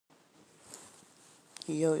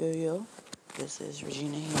Yo, yo, yo. This is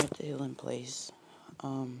Regina here at the Healing Place.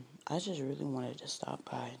 I just really wanted to stop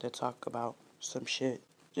by to talk about some shit.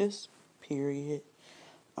 Just period.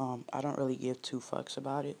 I don't really give two fucks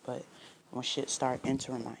about it, but when shit start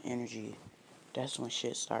entering my energy, that's when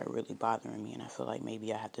shit start really bothering me, and I feel like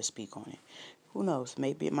maybe I have to speak on it. Who knows?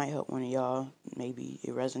 Maybe it might help one of y'all. Maybe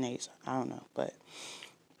it resonates. I don't know, but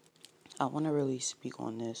I want to really speak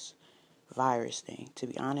on this virus thing. To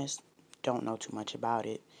be honest, don't know too much about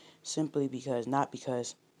it. Simply because, not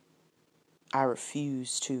because I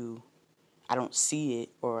refuse to, I don't see it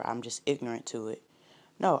or I'm just ignorant to it.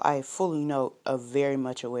 No, I fully know, very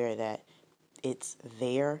much aware that it's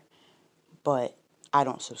there, but I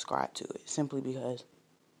don't subscribe to it. Simply because,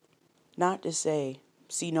 not to say,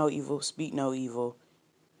 see no evil, speak no evil,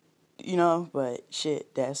 but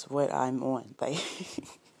shit, that's what I'm on. Like,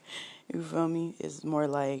 you feel me? It's more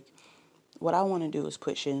like, what I want to do is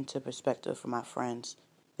put shit into perspective for my friends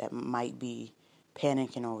that might be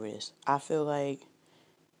panicking over this. I feel like,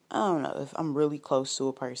 I don't know, if I'm really close to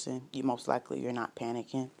a person, most likely you're not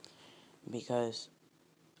panicking, because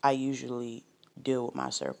I usually deal with my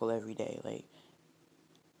circle every day. Like,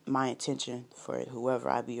 my intention for whoever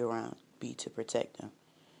I be around be to protect them.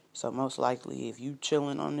 So most likely, if you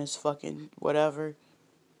chilling on this fucking whatever,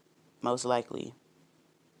 most likely,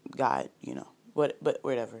 God, but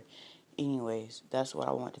whatever. Anyways, that's what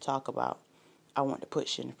I want to talk about. I want to put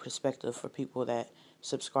shit in perspective for people that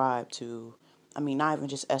subscribe to, not even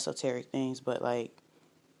just esoteric things, but like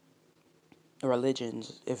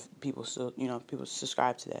religions, if people still, people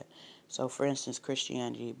subscribe to that. So, for instance,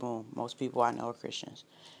 Christianity, boom, most people I know are Christians.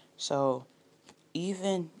 So,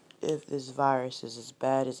 even if this virus is as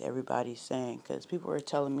bad as everybody's saying, because people are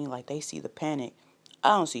telling me, like, they see the panic, I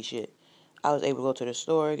don't see shit. I was able to go to the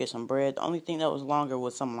store, get some bread. The only thing that was longer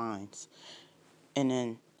was some lines. And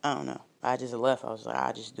then, I don't know, I just left. I was like,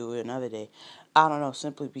 I'll just do it another day. I don't know,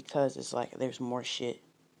 simply because it's like there's more shit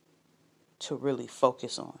to really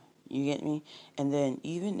focus on. You get me? And then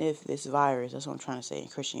even if this virus, that's what I'm trying to say in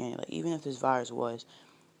Christianity, like even if this virus was,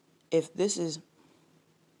 if this is,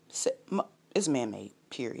 it's man-made,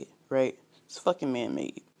 period, right? It's fucking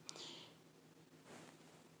man-made.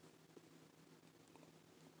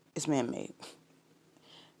 It's man-made.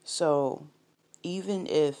 So even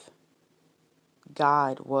if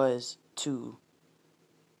God was to,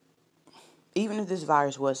 even if this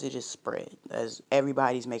virus was to just spread, as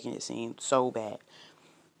everybody's making it seem so bad,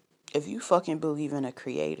 if you fucking believe in a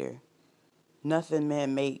creator, nothing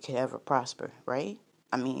man-made could ever prosper, right?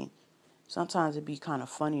 Sometimes it'd be kind of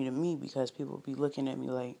funny to me because people be looking at me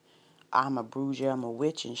like I'm a bruiser, I'm a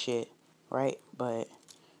witch and shit, right? But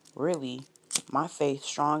really, my faith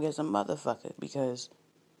strong as a motherfucker because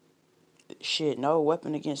shit, no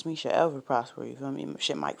weapon against me shall ever prosper, you feel me?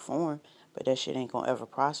 Shit might form, but that shit ain't gonna ever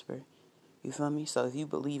prosper. You feel me? So if you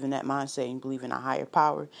believe in that mindset and you believe in a higher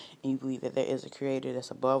power and you believe that there is a creator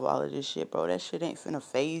that's above all of this shit, bro, that shit ain't finna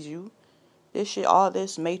phase you. This shit, all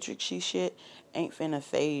this matrixy shit ain't finna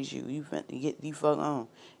phase you. You finna get the fuck on.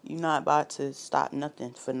 You not about to stop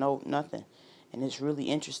nothing for nothing. And it's really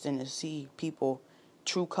interesting to see people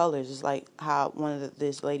true colors. It's like how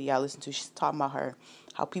this lady I listened to, she's talking about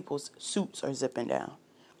how people's suits are zipping down.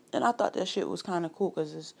 And I thought that shit was kind of cool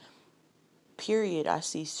because this period I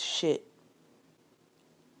see shit,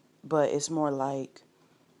 but it's more like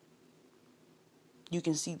you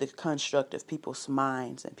can see the construct of people's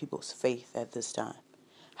minds and people's faith at this time.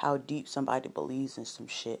 How deep somebody believes in some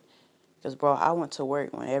shit. Because, bro, I went to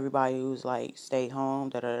work when everybody was like, stay home,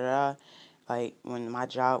 da-da-da-da. Like, when my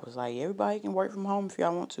job was like, everybody can work from home if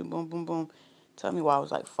y'all want to, boom, boom, boom. Tell me why it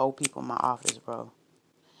was like 4 people in my office, bro.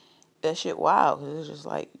 That shit wild, because it's just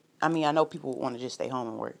like, I know people want to just stay home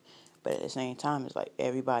and work. But at the same time, it's like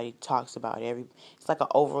everybody talks about it's like an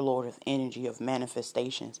overload of energy, of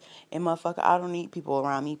manifestations. And motherfucker, I don't need people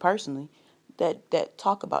around me personally that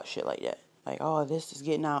talk about shit like that. Like, oh, this is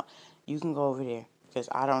getting out. You can go over there because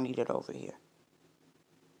I don't need it over here.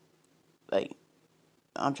 Like,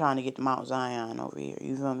 I'm trying to get to Mount Zion over here.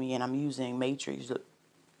 You feel me? And I'm using matrix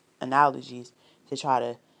analogies to try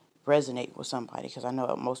to resonate with somebody because I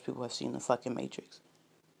know most people have seen the fucking Matrix.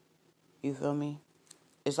 You feel me?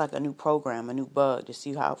 It's like a new program, a new bug to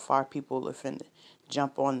see how far people are finna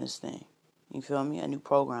jump on this thing. You feel me? A new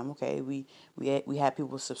program. Okay, we had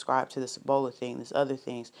people subscribe to this Ebola thing, this other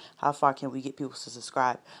things. How far can we get people to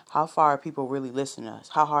subscribe? How far are people really listening to us?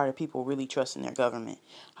 How hard are people really trusting their government?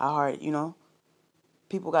 How hard,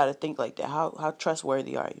 people got to think like that. How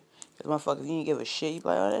trustworthy are you? Because motherfucker, if you didn't give a shit, you be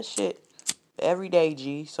like, oh, that Every day,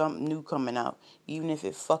 G, something new coming out. Even if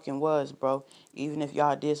it fucking was, bro. Even if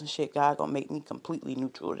y'all did some shit, God gonna make me completely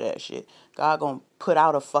neutral to that shit. God gonna put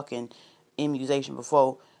out a fucking immunization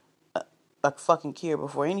before a fucking cure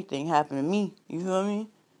before anything happened to me. You feel me?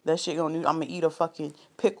 That shit I'm gonna eat a fucking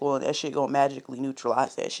pickle and that shit gonna magically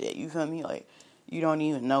neutralize that shit. You feel me? Like, you don't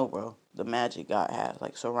even know, bro, the magic God has,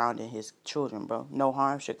 like, surrounding his children, bro. No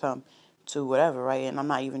harm should come to whatever, right? And I'm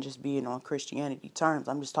not even just being on Christianity terms.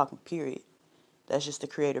 I'm just talking period. That's just the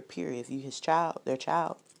creator, period. If you his child, their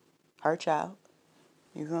child, her child.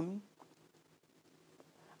 You feel me?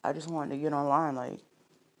 I just wanted to get online, like,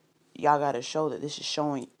 y'all gotta show that this is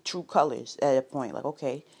showing true colors at a point. Like,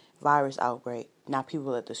 okay, virus outbreak. Now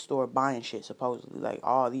people at the store buying shit, supposedly. Like,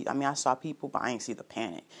 all these, I mean, I saw people, but I ain't see the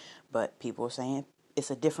panic. But people were saying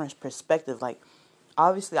it's a different perspective. Like,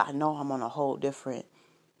 obviously, I know I'm on a whole different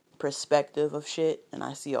perspective of shit, and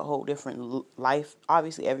I see a whole different life.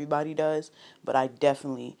 Obviously, everybody does, but I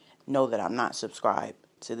definitely know that I'm not subscribed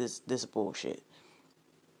to this bullshit.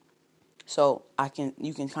 So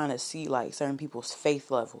you can kind of see, like, certain people's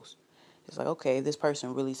faith levels. It's like, okay, this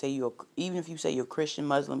person really say even if you say you're Christian,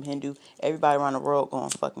 Muslim, Hindu, everybody around the world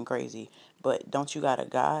going fucking crazy. But don't you got a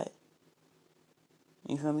God?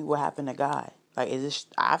 You feel me? What happened to God? Like,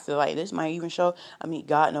 I feel like this might even show, I mean,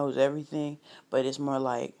 God knows everything, but it's more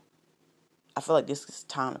like, I feel like this is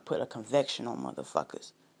time to put a conviction on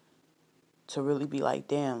motherfuckers. To really be like,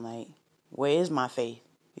 damn, like, where is my faith?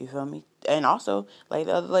 You feel me? And also, like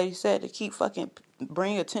the other lady said, to keep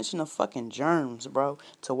bring attention to fucking germs, bro.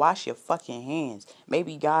 To wash your fucking hands.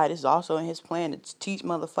 Maybe God is also in his plan to teach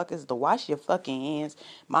motherfuckers to wash your fucking hands.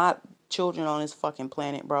 My children on this fucking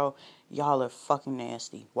planet, bro, y'all are fucking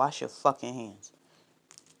nasty. Wash your fucking hands.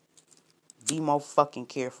 Be more fucking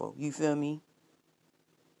careful. You feel me?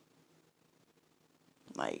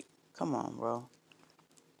 Like, come on, bro.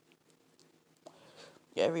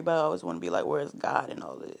 Everybody always want to be like, where's God in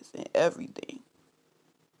all this? And everything.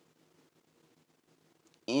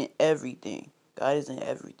 In everything. God is in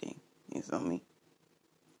everything. You feel me?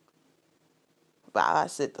 But I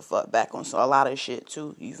sit the fuck back on a lot of shit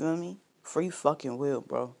too. You feel me? Free fucking will,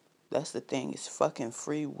 bro. That's the thing. It's fucking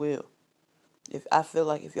free will. If I feel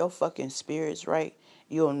like if your fucking spirit's right,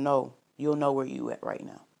 you'll know. You'll know where you at right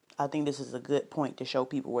now. I think this is a good point to show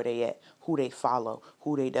people where they at, who they follow,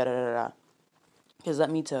 who they da da da da. Because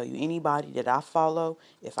let me tell you, anybody that I follow,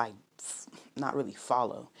 not really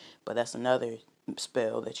follow, but that's another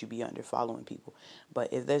spell that you be under, following people.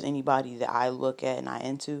 But if there's anybody that I look at and I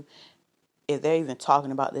into, if they're even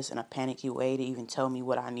talking about this in a panicky way to even tell me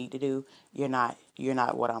what I need to do, you're not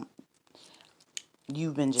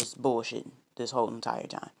you've been just bullshitting this whole entire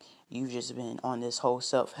time. You've just been on this whole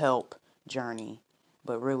self-help journey,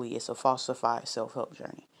 but really it's a falsified self-help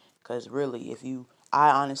journey. Because really,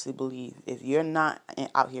 I honestly believe if you're not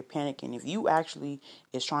out here panicking, if you actually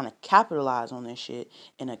is trying to capitalize on this shit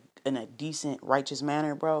in a decent, righteous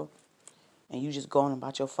manner, bro, and you just going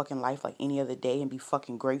about your fucking life like any other day and be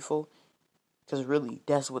fucking grateful, because really,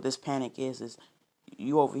 that's what this panic is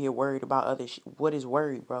you over here worried about other shit. What is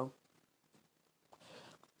worry, bro?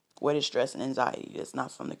 What is stress and anxiety? That's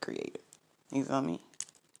not from the creator. You feel me?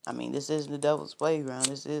 I mean, this is the devil's playground.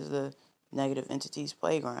 This is the negative entity's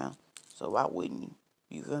playground. So why wouldn't you?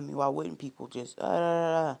 You feel me? Why wouldn't people just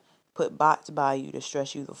put bots by you to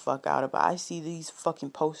stress you the fuck out about? I see these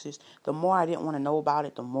fucking posters. The more I didn't want to know about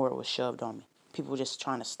it, the more it was shoved on me. People just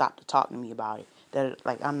trying to stop to talk to me about it. That,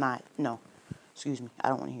 like, I'm not, no. Excuse me. I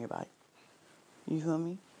don't want to hear about it. You feel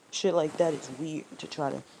me? Shit like that is weird to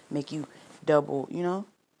try to make you double, you know?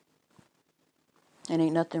 And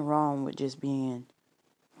ain't nothing wrong with just being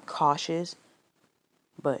cautious,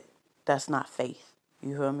 but that's not faith.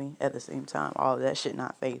 You feel me? At the same time, all of that shit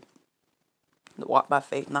not faith. Walk by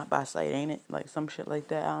faith, not by sight, ain't it? Like some shit like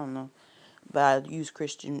that. I don't know. But I use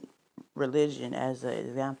Christian religion as an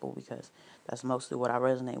example because that's mostly what I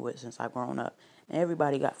resonate with since I've grown up. And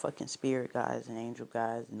everybody got fucking spirit guides and angel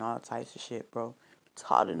guides and all types of shit, bro.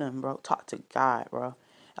 Talk to them, bro. Talk to God, bro.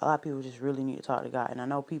 A lot of people just really need to talk to God. And I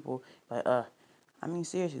know people like, I mean,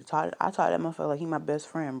 seriously, I talk to that motherfucker like he my best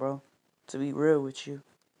friend, bro. To be real with you.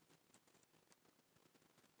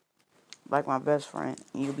 Like my best friend.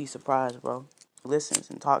 And you'll be surprised, bro. Listens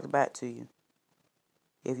and talks back to you.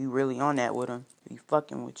 If you really on that with him, he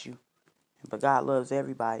fucking with you. But God loves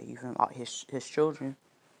everybody, even his children.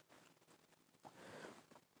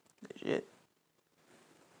 Shit.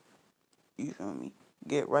 You feel me?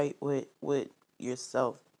 Get right with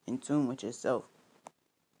yourself. In tune with yourself.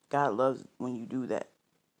 God loves when you do that.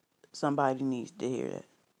 Somebody needs to hear that.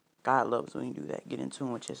 God loves when you do that. Get in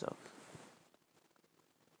tune with yourself.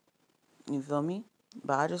 You feel me?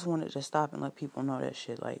 But I just wanted to stop and let people know that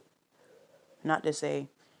shit. Like, not to say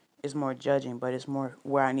it's more judging, but it's more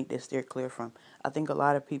where I need to steer clear from. I think a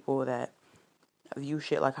lot of people that view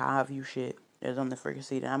shit like how I view shit is on the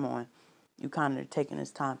frequency that I'm on. You kind of taking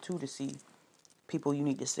this time too to see people you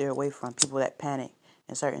need to steer away from, people that panic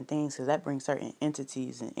and certain things, because that brings certain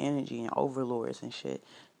entities and energy and overlords and shit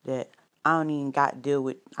that I don't even got to deal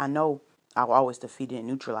with. I know I'll always defeat it and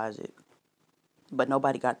neutralize it, but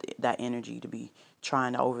nobody got that energy to be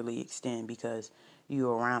trying to overly extend because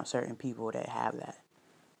you're around certain people that have that.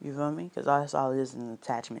 You feel me? Because that's all it is an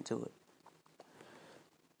attachment to it.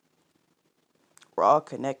 We're all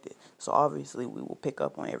connected, so obviously we will pick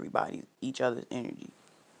up on each other's energy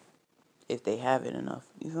if they have it enough.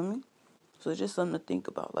 You feel me? So it's just something to think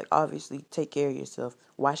about. Like, obviously, take care of yourself.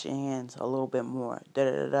 Wash your hands a little bit more.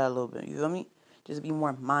 A little bit. You feel me? Just be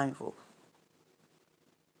more mindful.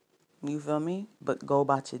 You feel me? But go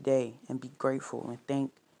about your day and be grateful and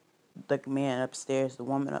thank the man upstairs, the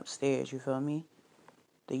woman upstairs. You feel me?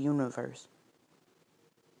 The universe.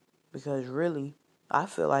 Because really, I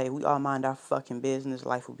feel like if we all mind our fucking business,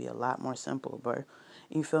 life would be a lot more simple, bro.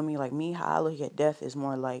 You feel me? Like me, how I look at death is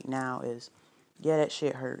more like now is, yeah, that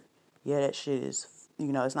shit hurt. Yeah, that shit is,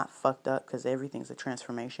 it's not fucked up because everything's a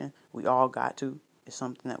transformation. We all got to. It's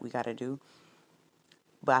something that we got to do.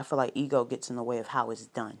 But I feel like ego gets in the way of how it's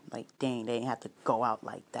done. Like, dang, they ain't have to go out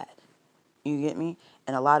like that. You get me?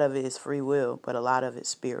 And a lot of it is free will, but a lot of it's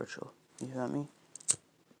spiritual. You feel me?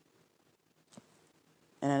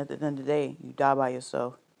 And at the end of the day, you die by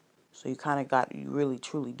yourself. So you kind of got, you really,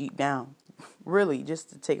 truly, deep down, really, just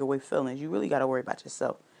to take away feelings, you really got to worry about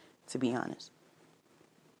yourself, to be honest.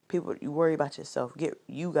 People, you worry about yourself.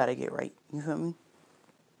 You got to get right. You feel me?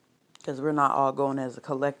 Because we're not all going as a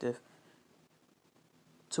collective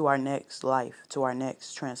to our next life, to our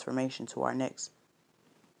next transformation, to our next,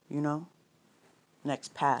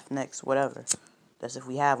 next path, next whatever. That's if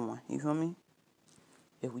we have one. You feel me?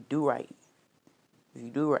 If we do right. If you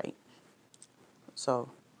do right. So,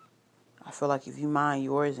 I feel like if you mind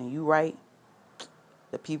yours and you right,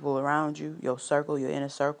 the people around you, your circle, your inner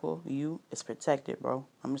circle, it's protected, bro.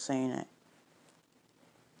 I'm just saying that.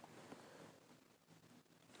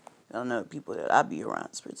 I don't know, people that I be around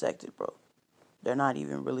is protected, bro. They're not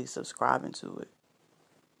even really subscribing to it.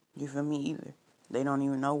 You feel me? Either. They don't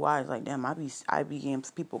even know why. It's like, damn, I be getting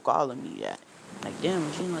people calling me that. Like, damn,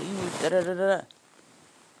 Regina, like, you da da da da.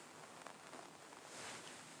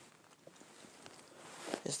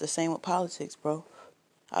 It's the same with politics, bro.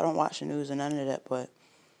 I don't watch the news and none of that, but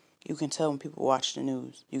you can tell when people watch the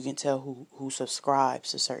news. You can tell who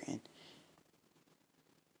subscribes to certain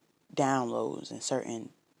downloads and certain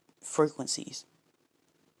frequencies.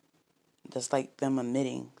 That's like them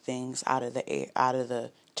emitting things out of the air, out of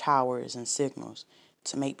the towers and signals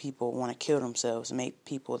to make people want to kill themselves, to make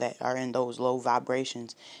people that are in those low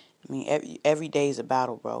vibrations. I mean, every day is a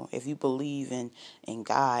battle, bro. If you believe in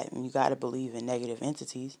God, you got to believe in negative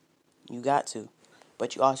entities. You got to.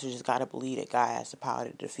 But you also just got to believe that God has the power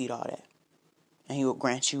to defeat all that. And he will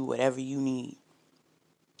grant you whatever you need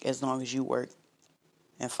as long as you work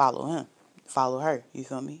and follow him. Follow her, you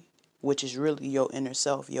feel me? Which is really your inner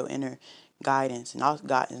self, your inner guidance. And also,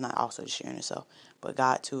 God is not also just your inner self, but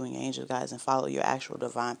God too and your angel guides, and follow your actual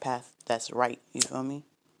divine path that's right, you feel me?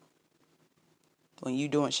 When you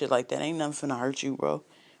doing shit like that, ain't nothing finna hurt you, bro.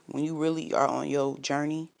 When you really are on your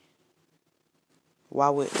journey, why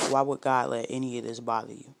would God let any of this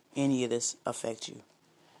bother you? Any of this affect you?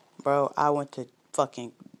 Bro, I went to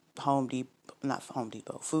fucking Food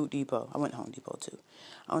Depot. I went to Home Depot too.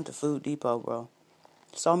 I went to Food Depot, bro.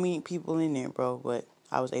 So many people in there, bro, but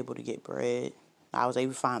I was able to get bread. I was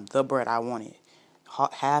able to find the bread I wanted.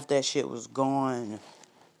 Half that shit was gone.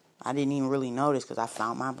 I didn't even really notice because I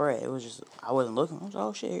found my bread. It was just, I wasn't looking. I was like,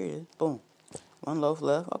 oh shit, here it is. Boom. One loaf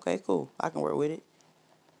left. Okay, cool. I can work with it.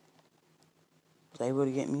 Was able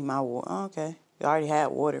to get me my water. Oh, okay. I already had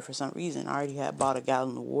water for some reason. I already had bought a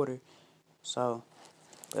gallon of water. So,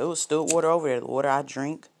 it was still water over there. The water I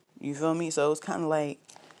drink. You feel me? So, it's kind of like,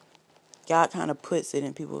 God kind of puts it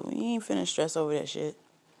in people. You ain't finna stress over that shit.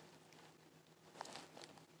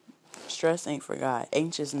 Stress ain't for God.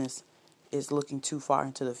 Anxiousness is looking too far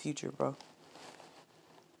into the future, bro.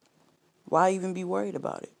 Why even be worried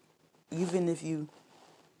about it? Even if you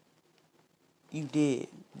did,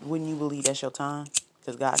 wouldn't you believe that's your time?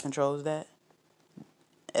 Because God controls that.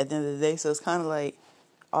 At the end of the day, so it's kind of like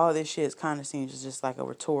all this shit kind of seems just like a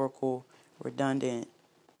rhetorical, redundant,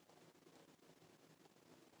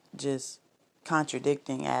 just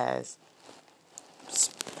contradicting as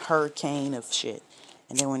hurricane of shit.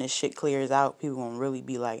 And then when this shit clears out, people gonna really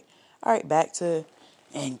be like, all right, back to,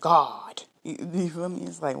 and God. You feel me?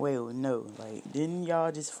 It's like, wait, no. Like, didn't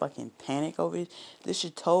y'all just fucking panic over this? This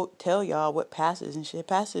should tell y'all what pastors and shit.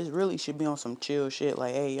 Pastors really should be on some chill shit.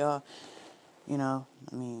 Like, hey, y'all, you know,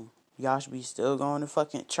 I mean, y'all should be still going to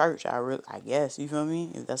fucking church. I guess, you feel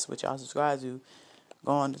me? If that's what y'all subscribe to,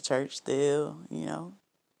 going to church still, you know.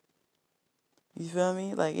 You feel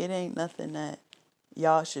me? Like, it ain't nothing that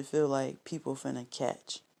y'all should feel like people finna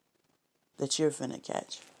catch. That you're finna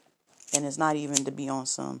catch. And it's not even to be on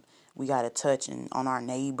some, we gotta touch and on our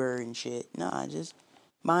neighbor and shit. Nah, just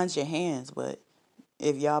mind your hands. But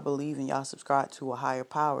if y'all believe and y'all subscribe to a higher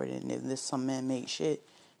power, then if this some man-made shit,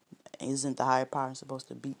 isn't the higher power supposed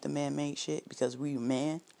to beat the man-made shit because we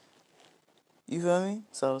man? You feel me?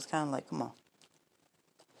 So it's kind of like, come on.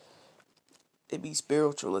 It be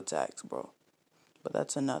spiritual attacks, bro. But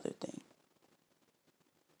that's another thing.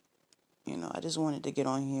 You know, I just wanted to get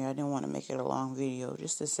on here. I didn't want to make it a long video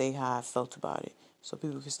just to say how I felt about it so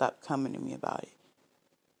people could stop coming to me about it.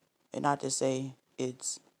 And not to say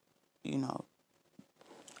it's, you know,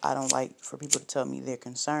 I don't like for people to tell me their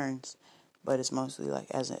concerns, but it's mostly like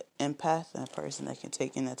as an empath and a person that can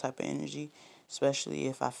take in that type of energy, especially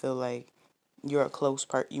if I feel like you're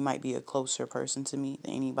a you might be a closer person to me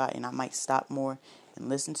than anybody, and I might stop more and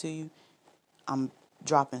listen to you. I'm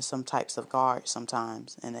dropping some types of guard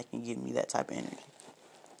sometimes, and that can give me that type of energy.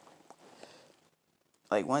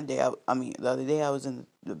 Like one day, the other day I was in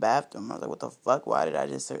the bathroom. I was like, what the fuck? Why did I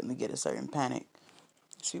just certainly get a certain panic?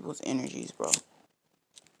 It's people's energies, bro.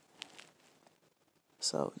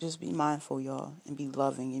 So just be mindful, y'all, and be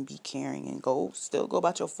loving and be caring and still go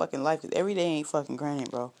about your fucking life. Because every day ain't fucking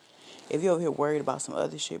granted, bro. If you're over here worried about some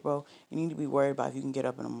other shit, bro, you need to be worried about if you can get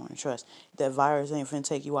up in the morning. Trust. That virus ain't finna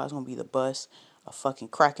take you out. It's gonna be the bus, a fucking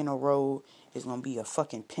crack in the road. It's gonna be a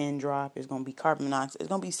fucking pin drop. It's gonna be carbon monoxide. It's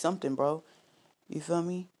gonna be something, bro. You feel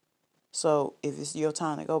me? So if it's your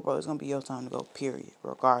time to go, bro, it's gonna be your time to go, period,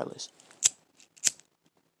 regardless.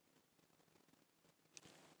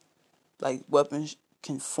 Like, weapons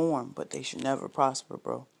can form, but they should never prosper,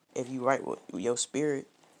 bro. If you right with your spirit,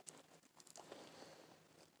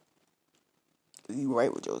 you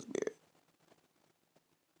right with your spirit.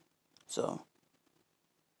 So,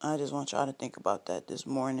 I just want y'all to think about that this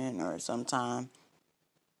morning or sometime,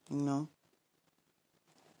 you know?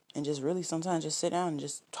 And just really sometimes just sit down and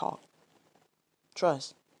just talk.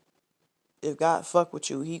 Trust. If God fuck with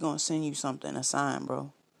you, he gonna send you something, a sign,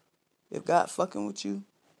 bro. If God fucking with you,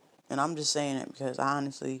 and I'm just saying it because I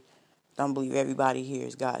honestly don't believe everybody here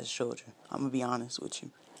is God's children. I'm gonna be honest with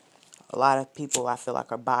you. A lot of people I feel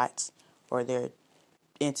like are bots or they're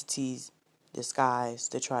entities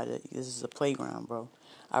disguised to try to, this is a playground, bro.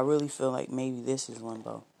 I really feel like maybe this is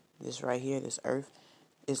limbo. This right here, this earth,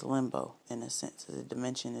 is limbo in a sense. It's a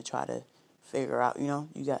dimension to try to figure out, you know,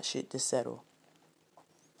 you got shit to settle.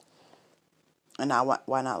 And now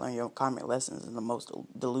why not learn your karmic lessons in the most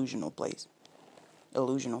delusional place?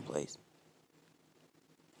 Illusional place.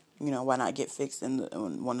 You know, why not get fixed in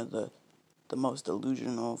one of the most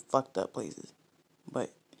delusional, fucked up places?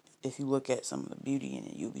 But if you look at some of the beauty in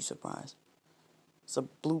it, you'll be surprised. It's a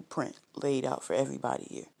blueprint laid out for everybody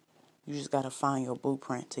here. You just gotta find your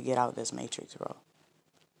blueprint to get out this matrix, bro.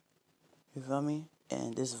 You feel me?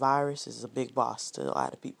 And this virus is a big boss to a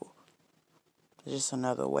lot of people. It's just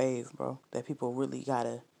another wave, bro, that people really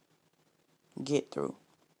gotta get through.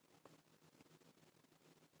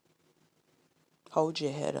 Hold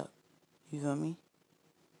your head up. You feel me?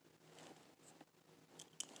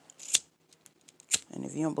 And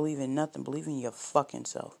if you don't believe in nothing, believe in your fucking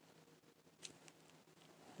self.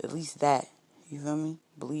 At least that. You feel me?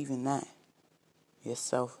 Believe in that.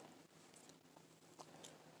 Yourself.